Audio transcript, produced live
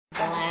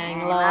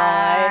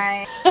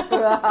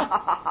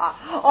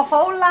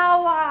好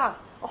嬲啊！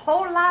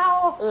好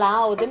嬲！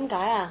嬲點解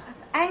啊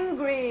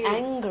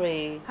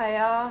angry 係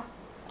啊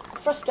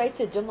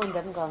 ？Frustrated 中文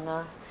點講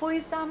啊？灰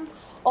心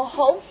我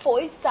好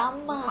灰心啊！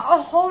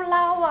我好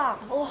嬲啊！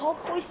我好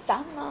灰心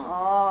啊！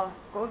哦，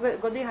嗰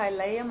啲係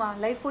你啊嘛，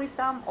你灰心，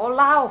我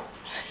嬲。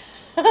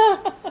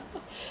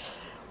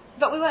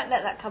But we won't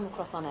let that come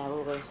across on air,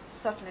 will we?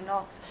 Certainly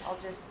not. I'll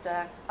just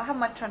I have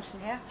my truncheon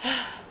here.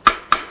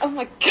 Oh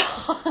my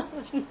god!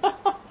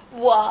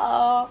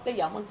 Wow！你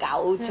有冇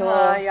搞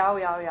錯？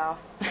有。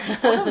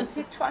我都唔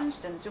知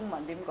truncheon 中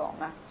文點講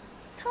啊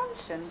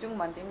 ？truncheon 中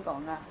文點講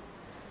啊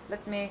 ？Let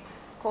me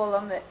call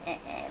on the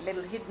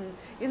little hidden.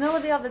 You know,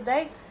 the other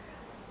day,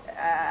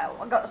 I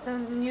got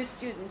some new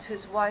student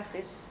whose wife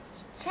is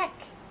Czech,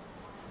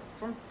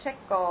 from Czech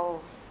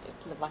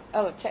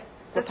Czech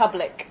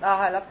Republic.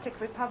 I love Czech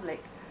Republic.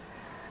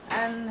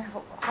 And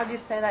how do you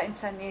say that in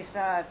Chinese?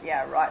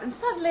 Yeah, right. And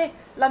suddenly,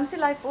 Lamsi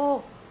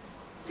Laifu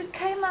just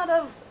came out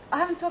of. I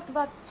haven't talked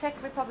about Czech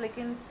Republic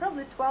in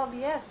probably 12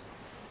 years.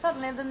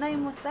 Suddenly, the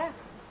name was there.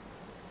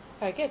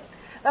 Very good.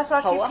 That's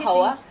why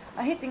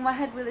I'm hitting my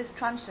head with this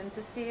truncheon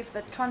to see if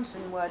the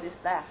truncheon word is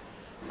there.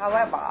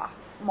 However,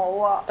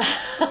 more.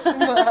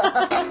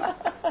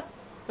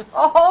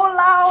 Oh,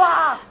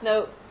 Lawa!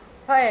 No.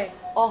 Hey.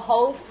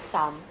 Oh,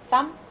 Sam.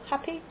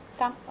 Happy?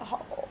 Sam.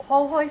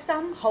 Hoi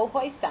Sam. Oh,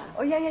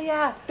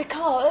 yeah.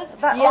 Because,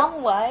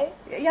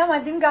因為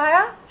點解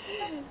啊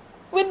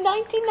we're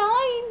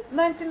 99.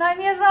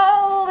 99 years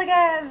old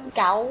again.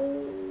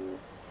 99.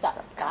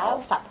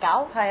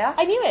係啊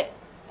I knew it.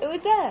 It was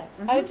there.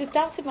 Mhm. I just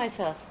doubted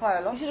myself.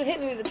 係咯 You should have hit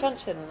me with the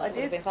truncheon and I that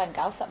would have did. been fine.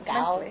 99.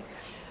 Mentally.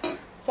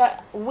 So,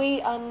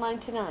 we are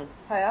 99.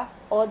 係啊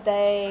Or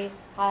they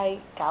係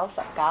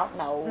99.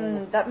 No.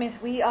 That means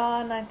we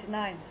are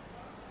 99.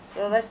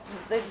 So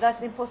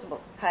that's impossible.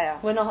 係啊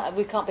We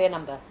can't be a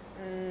number.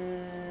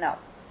 No.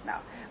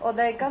 我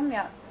哋今日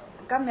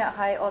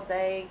係我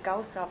哋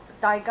99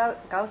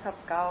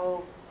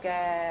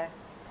嘅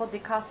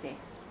podcast。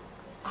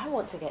 I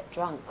want to get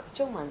drunk.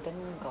 中文點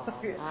講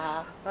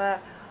啊？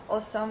我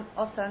想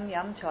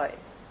飲醉。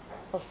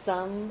我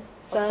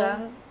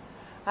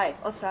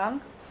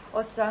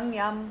想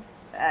飲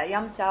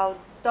酒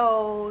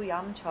都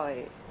飲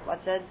醉，或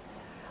者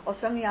我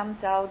想飲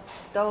酒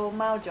都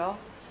貓咗。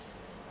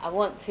 I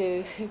want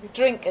to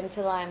drink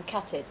until I am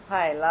catted.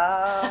 係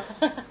啦，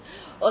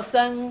我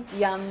想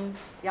飲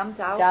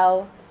酒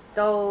酒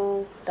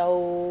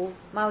都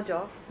貓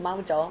咗。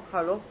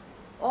係咯，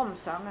我唔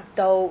想啊。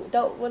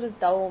what does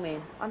都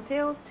mean?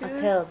 Until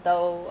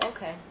都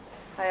okay.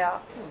 係啊，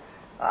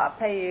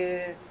譬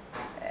如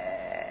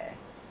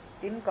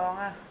點講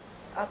啊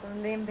 ？I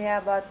don't live here,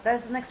 but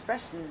there's an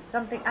expression,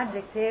 something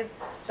adjective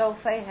都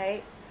飛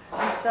起。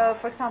And so,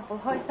 for example,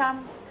 開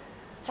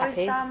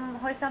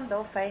心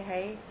到飛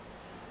起。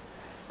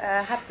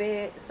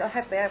Happy, so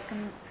happy I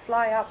can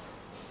fly up.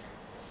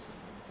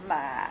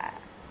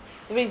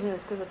 The reason is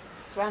because it's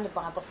surrounded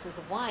by bottles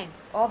of wine.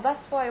 Oh,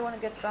 that's why you want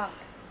to get drunk.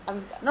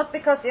 Not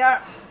because you're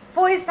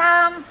灰心。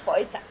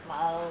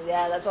 Well,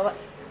 yeah, that's all.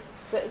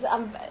 So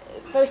I'm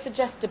very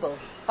suggestible.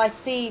 If I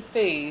see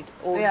food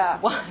or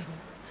wine,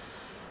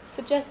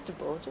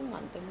 suggestible. 中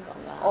文點講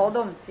啊？我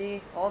都唔知。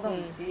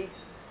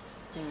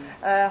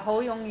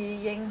好容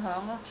易影響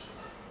咯。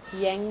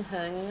影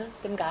響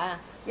點解啊？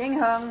影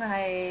響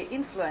係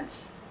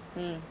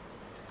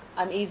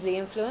influence。I'm easily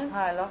influenced.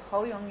 係咯，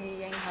好容易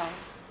影響。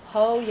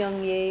係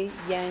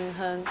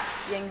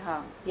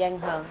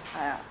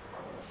啊。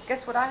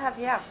Guess what I have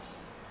here?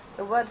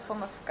 The word for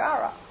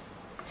mascara.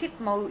 睫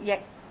毛液。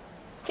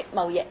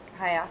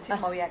係啊，睫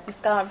毛液。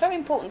Mascara. Very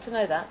important to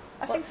know that.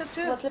 I think so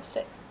too. What's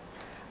lipstick?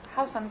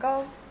 口唇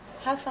膏。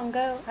係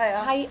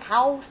啊。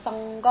口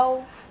唇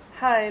膏。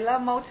係啦，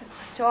冇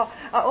錯。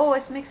I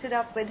always mix it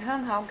up with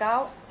香口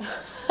膠。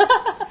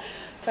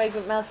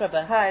Fragrant mouth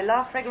rubber. 係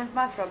啦 fragrant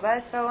mouth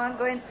rubber. So I'm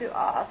going to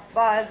ask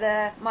by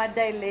my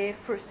daily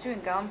fruit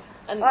chewing gum.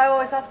 And I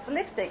always ask for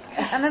lipstick.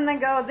 And then they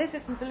go, this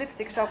isn't a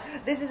lipstick shop.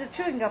 This is a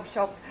chewing gum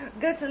shop.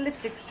 Go to the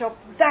lipstick shop.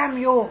 Damn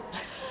you!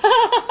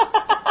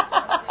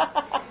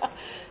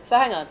 So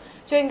hang on.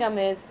 Chewing gum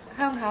is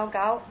香口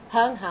膠。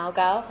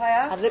係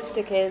啊。And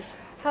lipstick is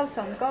口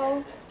唇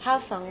膏。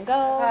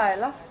係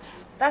咯。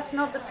That's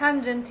not the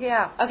tangent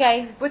here.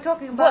 Okay. We're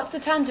talking about. What's the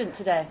tangent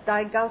today? 第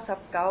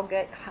99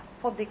嘅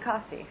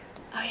podcast.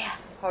 Oh yeah.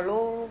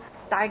 Hello.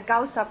 第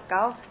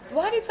99.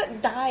 Why do you put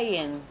die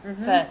in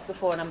first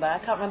before a number? I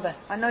can't remember.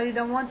 I know you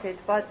don't want it,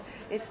 but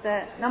it's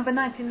the number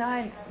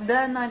 99.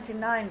 The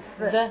 99.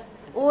 The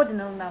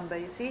ordinal number,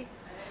 you see.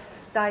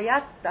 第一、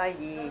第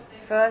二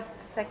first,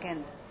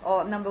 second,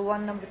 or number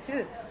 1, number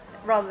 2.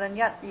 Rather than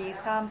 1, 2,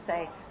 3, 4.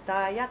 第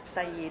一、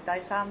第二、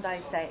第三、第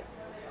四.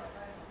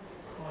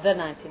 The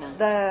 99.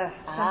 The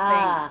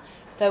something.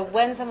 So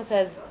when someone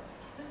says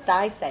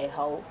 "dai say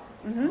ho,"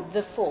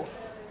 the fourth.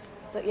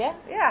 But yeah.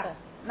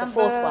 The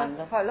fourth one.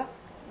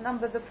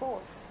 Number the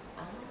fourth.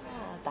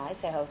 Dai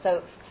say ho.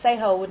 So say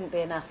ho wouldn't be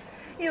enough.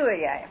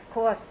 Yeah, of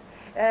course.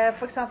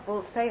 For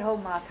example, say ho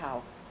ma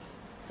tao.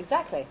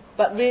 Exactly.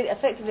 But really,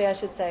 effectively, I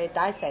should say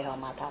Dai Se Ho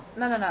Ma Tao.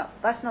 No,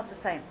 that's not the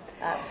same.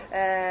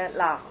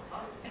 La.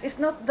 It's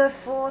not the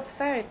fourth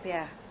fairy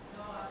pair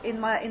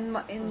in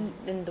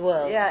the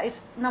world. Yeah, it's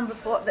number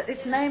 4.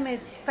 Its name is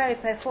fairy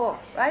pair 4,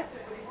 right?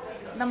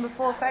 Number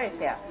 4 fairy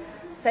pair.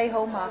 Se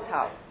Ho Ma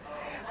Tao.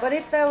 But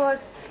if there was,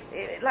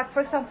 like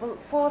for example,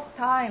 4th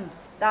time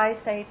Dai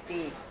Se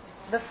Ti,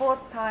 the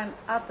 4th time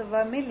out of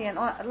a million,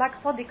 or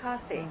like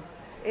podcasting,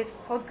 it's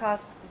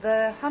podcast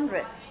the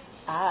 100th.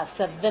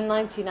 So the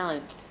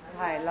 99th.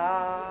 Hai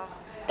la.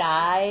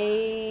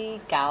 Dai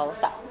Gao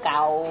Sa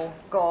Gao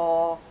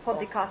Go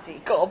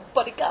podcasting. Go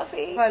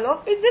Podcasting. Hai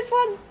lo. Is this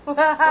one?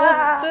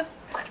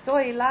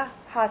 Soi la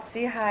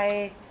Hatsi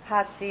hai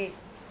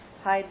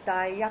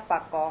Dai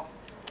Yapako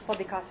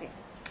podcasting.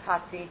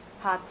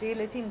 Hatsi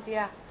le tin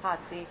tia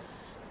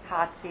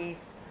Hatsi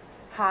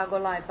ha go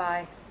lai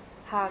bai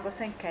ha go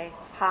senke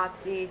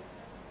Hatsi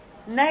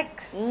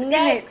next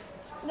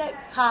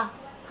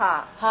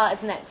Ha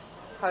is next.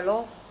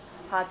 Hello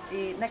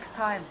Hatsi next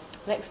time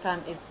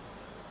is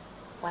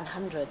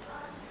 100.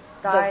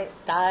 Dai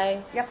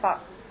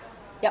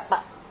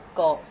Yappa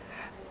Go.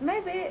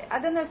 Maybe I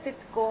don't know if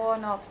it's go or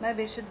not.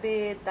 Maybe it should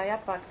be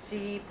Dayapak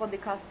Si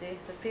Podcasti,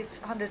 the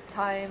 500th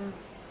time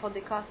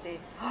Podcasti.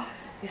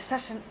 It's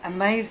such an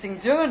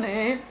amazing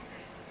journey.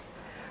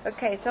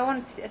 Okay, so I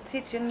want to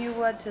teach you a new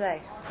word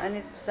today, and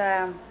it's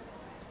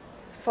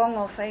Fong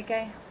or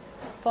Fege.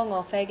 Fong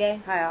or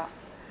Fege. Hiya.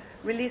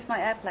 Release my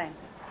airplane.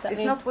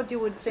 It's not what you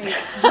would think.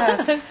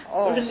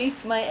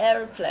 Release my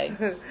airplane.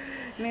 It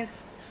means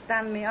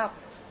stand me up.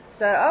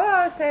 So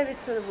I'll say this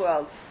to the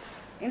world.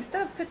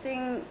 Instead of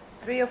putting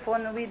 3 or 4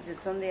 Norwegians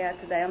on the air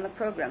today, on the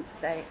program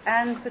today,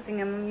 and putting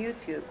them on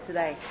YouTube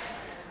today,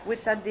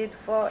 which I did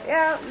for,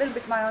 a little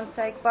bit my own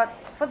sake, but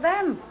for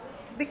them,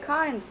 to be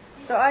kind.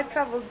 So I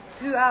traveled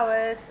 2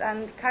 hours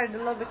and carried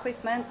a lot of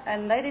equipment,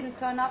 and they didn't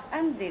turn up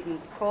and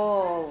didn't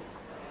call.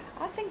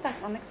 I think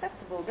that's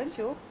unacceptable, don't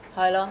you?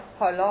 Hello.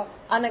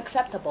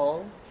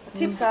 Unacceptable.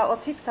 Tipsa or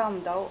tipsa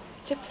umdo.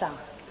 Tipsa,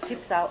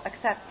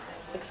 accept.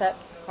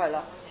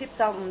 Hello.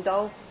 Tipsa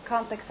umdo,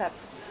 can't accept.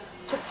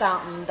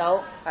 Tipsa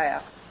umdo.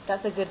 Hiya.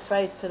 That's a good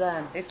phrase to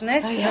learn. Isn't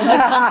it?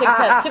 Can't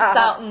accept.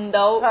 Tipsa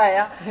umdo.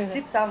 Hiya.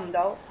 Tipsa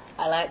umdo.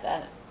 I like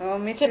that. Oh,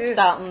 me too.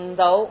 Tipsa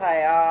umdo.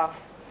 Hiya.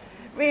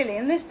 Really,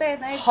 in this day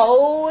and age.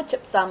 Ho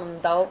tipsa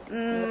umdo. I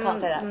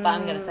can't say that, but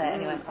I'm going to say it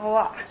anyway.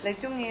 Hoa, le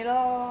jungi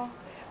lo.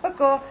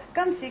 Bako,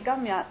 gamsi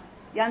gamyat.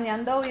 Yan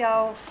yan do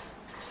yao.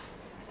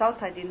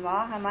 Sautai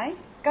dinwa, hamai.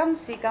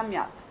 Gamsi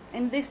gamyat.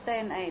 In this day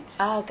and age.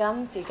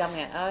 Gamsi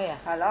gamyat. Oh, yeah.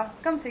 Hello.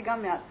 Gamsi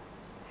gamyat.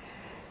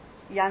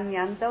 Yan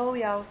yan do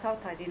yao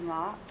sautai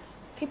dinwa.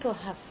 People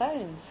have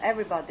phones.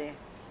 Everybody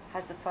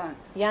has a phone.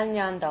 Yan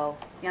yan do.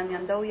 Yan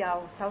yan do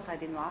yao sautai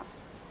dinwa.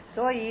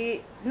 So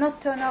ye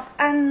not turn up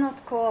and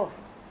not call.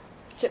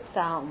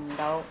 Tipsa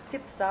umdo.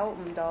 Tipsa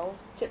umdo.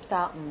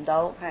 Tipsa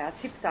umdo. Hiya,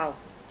 tipsa.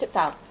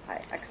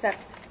 Hi, accept.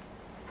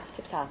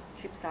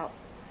 Tipsa.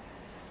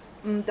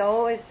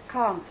 Umdo is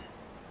can't.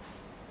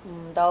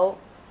 Umdo.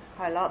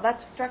 Hello,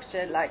 that's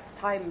structured like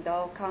time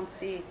do, can't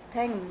see.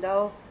 Teng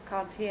do,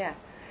 can't hear.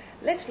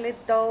 Literally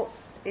do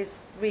is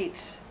reach.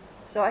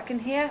 So I can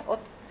hear or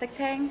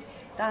teng,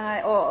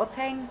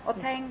 or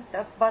teng,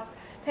 but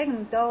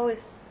teng do is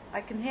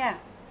I can hear.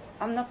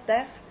 I'm not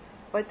deaf,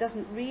 but it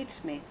doesn't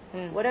reach me.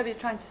 Whatever you're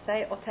trying to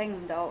say, or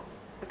teng do,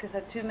 because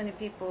there are too many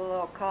people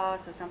or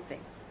cars or something.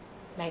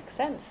 Makes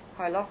sense.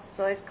 Hello,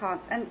 so it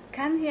can't. And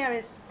can hear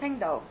is teng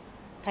do.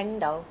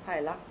 Hello,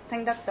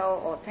 teng dak do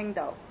or teng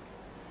do.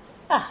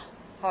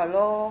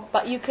 Hello.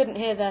 But you couldn't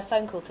hear their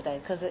phone call today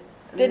because it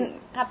didn't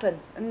happen.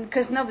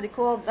 Because nobody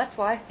called, that's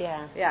why.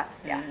 Yeah.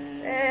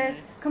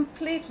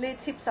 Completely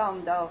tipsa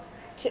umdo.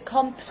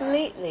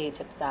 Completely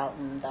tipsa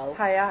umdo.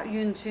 Hiya,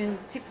 yun chun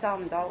tipsa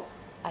umdo.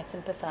 I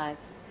sympathise.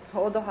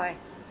 Hodo hai.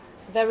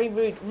 Very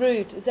rude.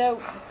 Rude. Is there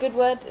a good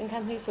word in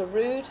Cantonese for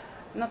rude?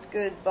 Not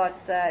good, but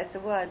it's a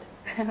word.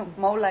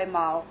 Mo lai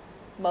mao.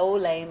 Mo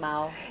lai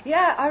mao.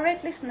 Yeah, I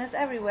read listeners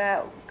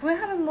everywhere. Can we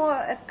have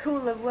a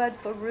cooler word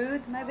for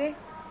rude, maybe?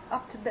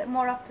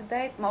 More up to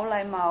date. Mo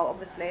lai mao,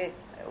 obviously,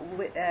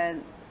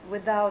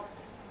 without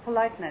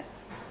politeness.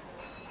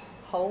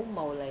 Ho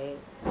mo lai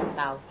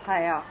mao.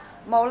 Hiya.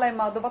 Mo lai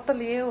mao do bato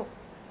liu.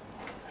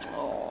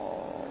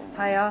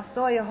 Hiya.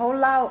 So you ho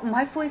lao.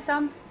 My fui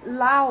sam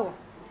lao.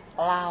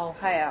 Lao.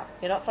 Hiya.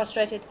 You're not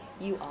frustrated.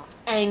 You are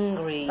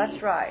angry.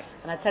 That's right.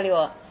 And I tell you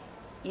what,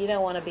 you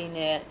don't want to be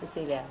near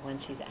Cecilia when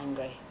she's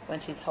angry,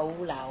 when she's ho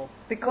lao.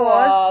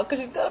 Because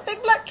she's got a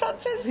big black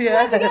truncheon.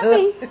 Yeah. Waving at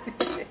me.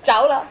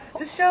 Ciao la.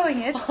 Just showing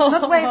it,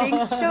 not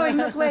waving. Showing,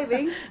 not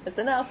waving. That's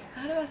enough.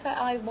 How do I say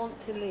I want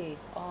to leave?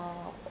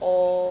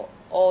 Or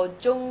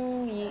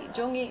Jung Yi.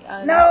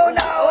 No.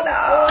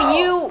 Or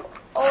you.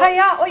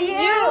 Hiya, or you.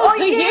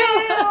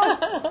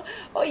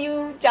 Or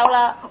you, ciao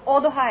la.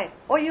 Or the hi.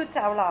 Or you,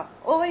 ciao la.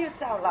 Or you,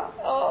 ciao la.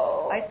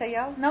 Oh. I say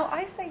yo. No,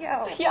 I say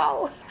yo.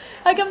 Yo.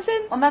 Hi, comes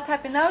in. On that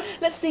happy note,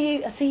 I'll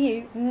see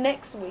you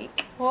next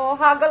week. Oh,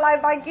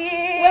 hagalai bagi.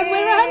 When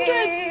we're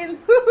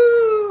 100.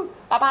 Woohoo.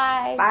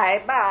 Bye-bye.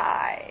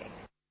 Bye-bye.